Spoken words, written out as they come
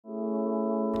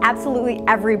Absolutely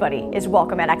everybody is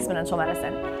welcome at Exponential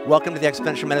Medicine. Welcome to the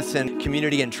Exponential Medicine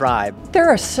community and tribe. There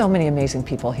are so many amazing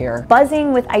people here.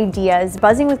 Buzzing with ideas,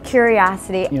 buzzing with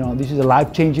curiosity. You know, this is a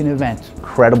life-changing event.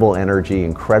 Incredible energy,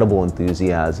 incredible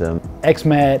enthusiasm.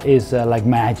 XMed is like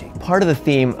magic. Part of the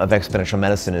theme of Exponential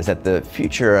Medicine is that the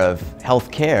future of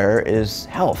healthcare is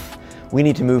health. We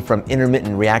need to move from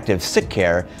intermittent reactive sick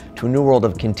care to a new world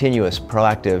of continuous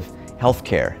proactive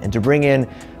healthcare, and to bring in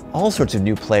all sorts of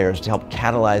new players to help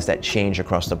catalyze that change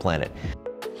across the planet.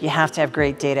 You have to have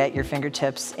great data at your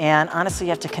fingertips, and honestly,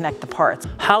 you have to connect the parts.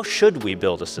 How should we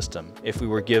build a system if we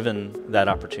were given that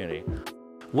opportunity?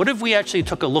 What if we actually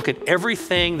took a look at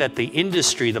everything that the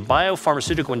industry, the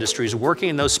biopharmaceutical industry, is working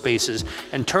in those spaces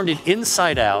and turned it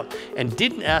inside out and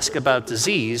didn't ask about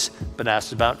disease, but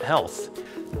asked about health?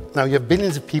 Now you have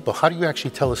billions of people. How do you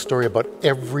actually tell a story about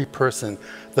every person,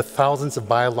 the thousands of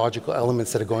biological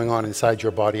elements that are going on inside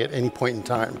your body at any point in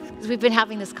time? We've been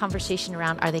having this conversation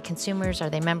around, are they consumers, are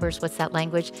they members, what's that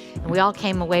language? And we all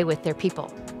came away with their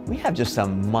people. We have just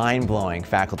some mind-blowing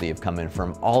faculty have come in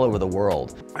from all over the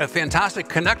world. A fantastic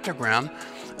connectogram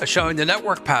showing the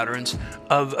network patterns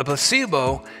of a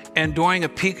placebo and doing a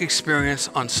peak experience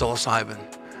on psilocybin.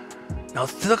 Now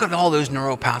look at all those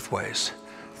neural pathways.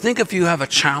 Think if you have a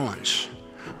challenge.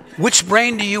 Which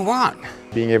brain do you want?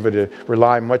 Being able to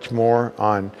rely much more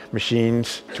on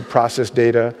machines to process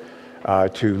data,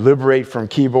 to liberate from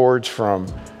keyboards, from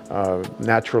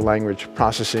natural language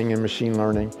processing and machine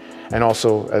learning, and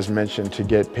also, as mentioned, to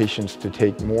get patients to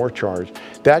take more charge.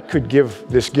 That could give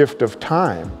this gift of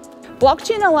time.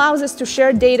 Blockchain allows us to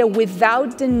share data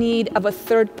without the need of a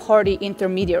third-party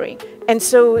intermediary. And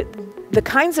so the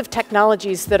kinds of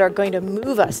technologies that are going to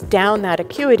move us down that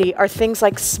acuity are things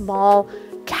like small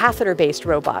catheter-based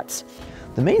robots.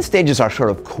 The main stages are sort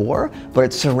of core, but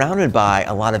it's surrounded by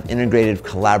a lot of integrative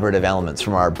collaborative elements,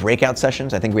 from our breakout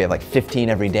sessions, I think we have like 15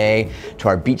 every day, to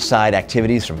our beachside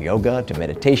activities, from yoga to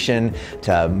meditation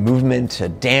to movement to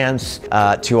dance,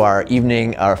 to our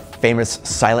evening, our famous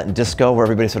silent disco, where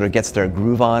everybody sort of gets their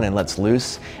groove on and lets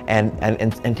loose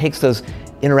and takes those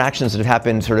interactions that have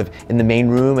happened sort of in the main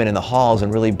room and in the halls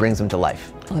and really brings them to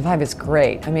life. Well, the vibe is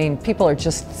great. I mean, people are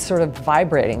just sort of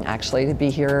vibrating, actually, to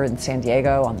be here in San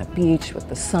Diego on the beach with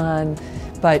the sun.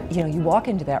 But, you know, you walk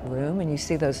into that room and you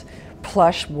see those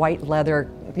plush white leather,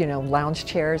 you know, lounge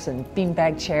chairs and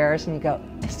beanbag chairs, and you go,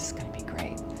 this is going to be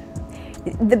great.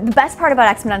 The best part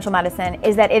about Exponential Medicine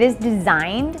is that it is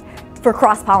designed for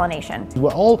cross-pollination.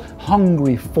 We're all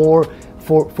hungry for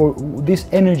this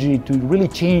energy to really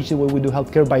change the way we do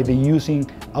healthcare by the using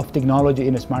of technology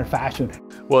in a smart fashion.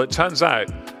 Well, it turns out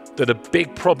that a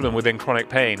big problem within chronic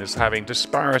pain is having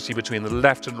disparity between the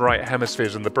left and right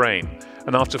hemispheres in the brain.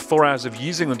 And after 4 hours of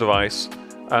using the device,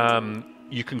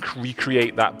 you can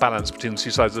recreate that balance between the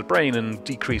two sides of the brain and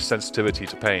decrease sensitivity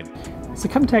to pain. So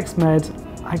come to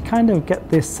XMed, I kind of get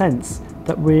this sense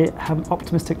that we have an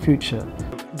optimistic future.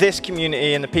 This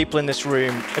community and the people in this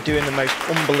room are doing the most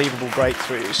unbelievable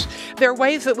breakthroughs. There are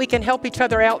ways that we can help each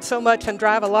other out so much and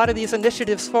drive a lot of these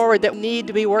initiatives forward that need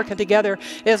to be working together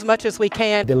as much as we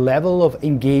can. The level of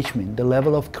engagement, the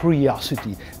level of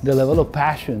curiosity, the level of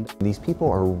passion. These people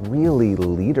are really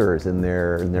leaders in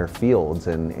their fields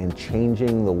and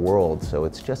changing the world, so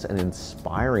it's just an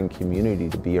inspiring community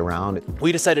to be around.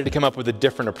 We decided to come up with a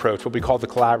different approach, what we call the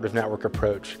collaborative network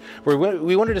approach, where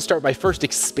we wanted to start by first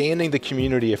expanding the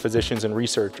community of physicians and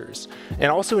researchers, and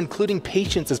also including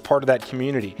patients as part of that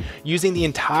community, using the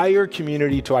entire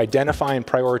community to identify and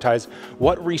prioritize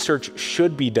what research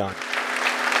should be done.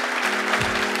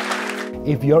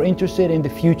 If you're interested in the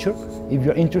future, if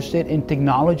you're interested in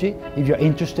technology, if you're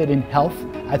interested in health,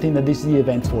 I think that this is the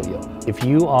event for you. If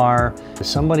you are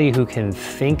somebody who can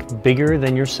think bigger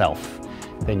than yourself,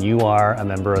 then you are a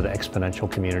member of the Exponential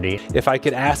community. If I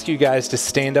could ask you guys to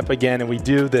stand up again and we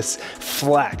do this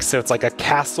flex, so it's like a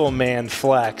castle man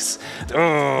flex.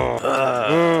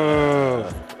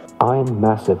 I'm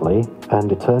massively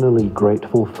and eternally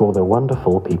grateful for the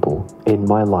wonderful people in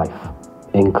my life,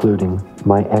 including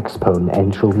my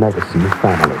Exponential Medicine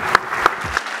family.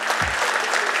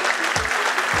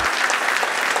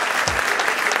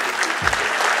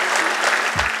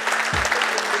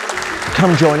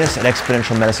 Come join us at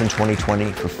Exponential Medicine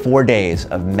 2020 for 4 days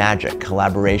of magic,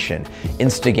 collaboration,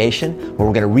 instigation, where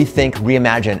we're going to rethink,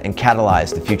 reimagine, and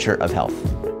catalyze the future of health.